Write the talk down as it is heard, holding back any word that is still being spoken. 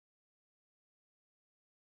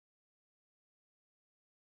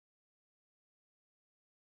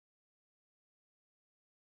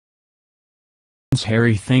Prince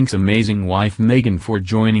Harry thanks amazing wife Meghan for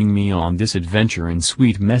joining me on this adventure in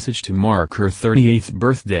sweet message to mark her 38th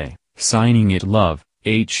birthday, signing it Love,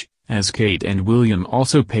 H, as Kate and William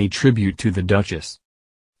also pay tribute to the Duchess.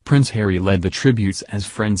 Prince Harry led the tributes as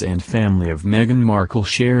friends and family of Meghan Markle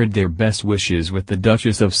shared their best wishes with the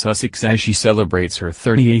Duchess of Sussex as she celebrates her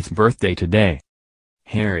 38th birthday today.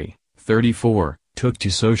 Harry, 34, took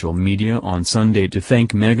to social media on Sunday to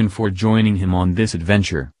thank Meghan for joining him on this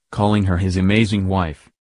adventure, calling her his amazing wife.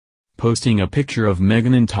 Posting a picture of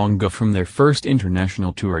Meghan and Tonga from their first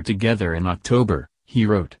international tour together in October, he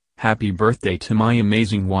wrote, "Happy birthday to my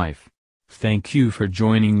amazing wife. Thank you for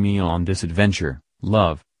joining me on this adventure,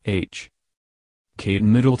 love, H." Kate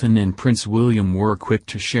Middleton and Prince William were quick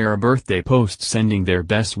to share a birthday post sending their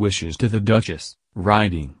best wishes to the Duchess,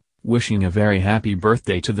 writing, "Wishing a very happy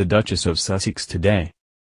birthday to the Duchess of Sussex today."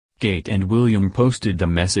 Kate and William posted the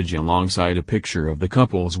message alongside a picture of the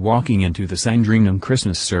couples walking into the Sandringham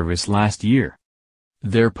Christmas service last year.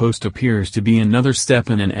 Their post appears to be another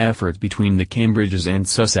step in an effort between the Cambridges and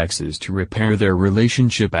Sussexes to repair their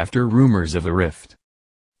relationship after rumors of a rift.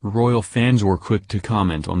 Royal fans were quick to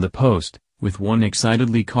comment on the post, with one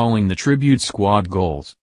excitedly calling the tribute squad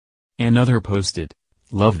goals. Another posted,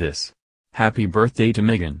 "Love this. Happy birthday to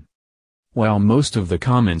Meghan." While most of the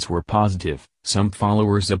comments were positive, some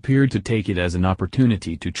followers appeared to take it as an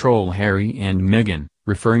opportunity to troll Harry and Meghan,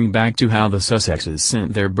 referring back to how the Sussexes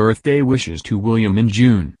sent their birthday wishes to William in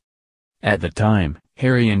June. At the time,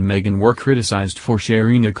 Harry and Meghan were criticized for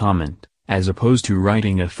sharing a comment, as opposed to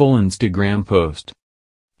writing a full Instagram post.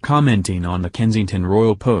 Commenting on the Kensington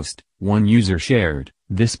Royal post, one user shared,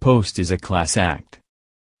 "This post is a class act."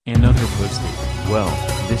 Another posted, "Well,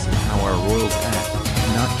 this is how our royals act,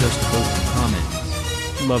 not just posting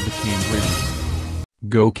comments. Love the Cambridges.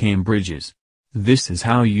 Go Cambridges. This is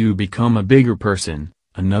how you become a bigger person,"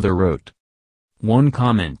 another wrote. One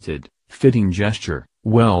commented, "Fitting gesture,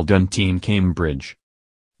 well done Team Cambridge."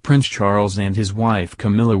 Prince Charles and his wife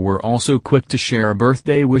Camilla were also quick to share a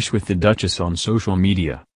birthday wish with the Duchess on social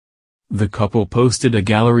media. The couple posted a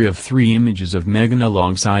gallery of 3 images of Meghan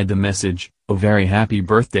alongside the message, "A very happy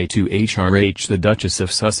birthday to HRH the Duchess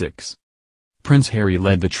of Sussex." Prince Harry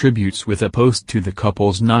led the tributes with a post to the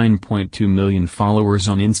couple's 9.2 million followers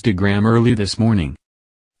on Instagram early this morning.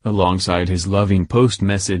 Alongside his loving post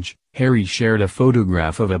message, Harry shared a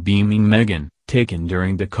photograph of a beaming Meghan, taken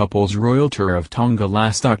during the couple's royal tour of Tonga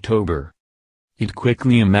last October. It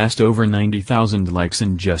quickly amassed over 90,000 likes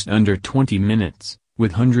in just under 20 minutes,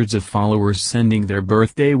 with hundreds of followers sending their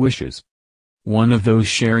birthday wishes. One of those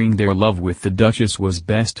sharing their love with the Duchess was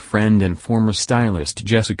best friend and former stylist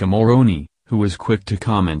Jessica Mulroney, who was quick to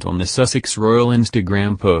comment on the Sussex royal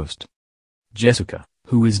Instagram post. Jessica,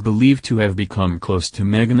 who is believed to have become close to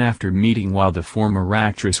Meghan after meeting while the former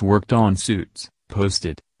actress worked on Suits,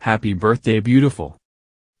 posted, "Happy birthday beautiful."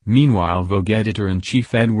 Meanwhile Vogue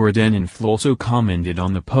editor-in-chief Edward Enninful also commented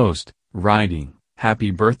on the post, writing,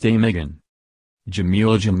 "Happy birthday Meghan."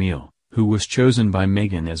 Jamila Jamil, who was chosen by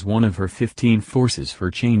Meghan as one of her 15 forces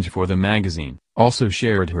for change for the magazine, also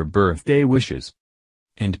shared her birthday wishes.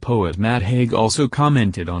 And poet Matt Haig also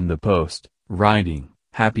commented on the post, writing,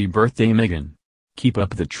 "Happy birthday Meghan. Keep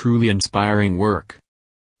up the truly inspiring work."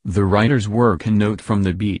 The writer's work and note from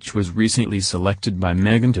the beach was recently selected by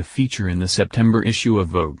Meghan to feature in the September issue of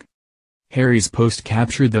Vogue. Harry's post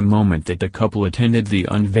captured the moment that the couple attended the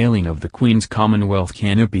unveiling of the Queen's Commonwealth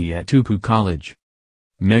canopy at Tupou College.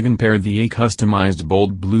 Meghan paired the customized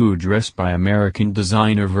bold blue dress by American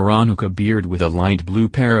designer Veronica Beard with a light blue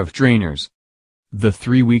pair of trainers. The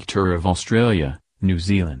 3-week tour of Australia, New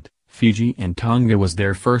Zealand, Fiji and Tonga was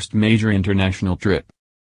their first major international trip.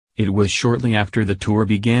 It was shortly after the tour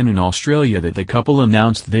began in Australia that the couple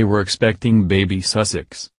announced they were expecting baby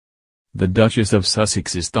Sussex. The Duchess of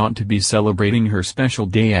Sussex is thought to be celebrating her special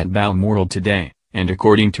day at Balmoral today, and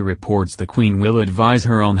according to reports the Queen will advise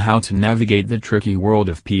her on how to navigate the tricky world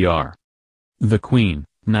of PR. The Queen,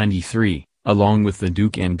 93, along with the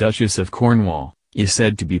Duke and Duchess of Cornwall, is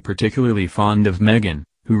said to be particularly fond of Meghan,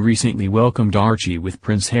 who recently welcomed Archie with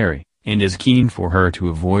Prince Harry, and is keen for her to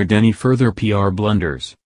avoid any further PR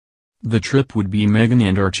blunders. The trip would be Meghan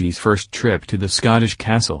and Archie's first trip to the Scottish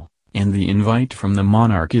castle, and the invite from the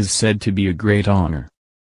monarch is said to be a great honor.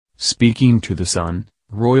 Speaking to The Sun,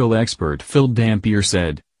 royal expert Phil Dampier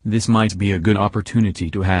said, "This might be a good opportunity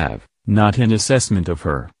to have, not an assessment of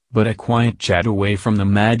her, but a quiet chat away from the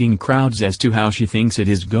madding crowds as to how she thinks it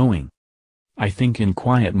is going. I think in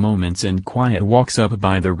quiet moments and quiet walks up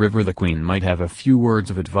by the river the Queen might have a few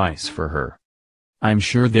words of advice for her. I'm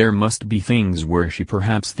sure there must be things where she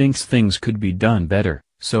perhaps thinks things could be done better,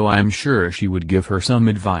 so I'm sure she would give her some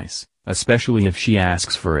advice, especially if she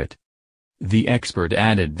asks for it. The expert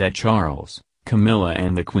added that Charles, Camilla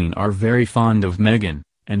and the Queen are very fond of Meghan,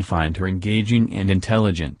 and find her engaging and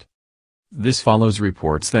intelligent. This follows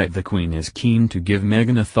reports that the Queen is keen to give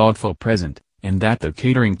Meghan a thoughtful present, and that the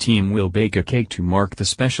catering team will bake a cake to mark the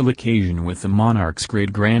special occasion with the monarch's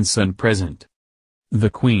great-grandson present. The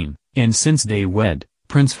Queen, and since they wed,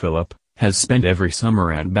 Prince Philip, has spent every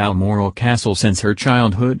summer at Balmoral Castle since her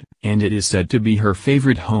childhood, and it is said to be her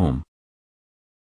favourite home.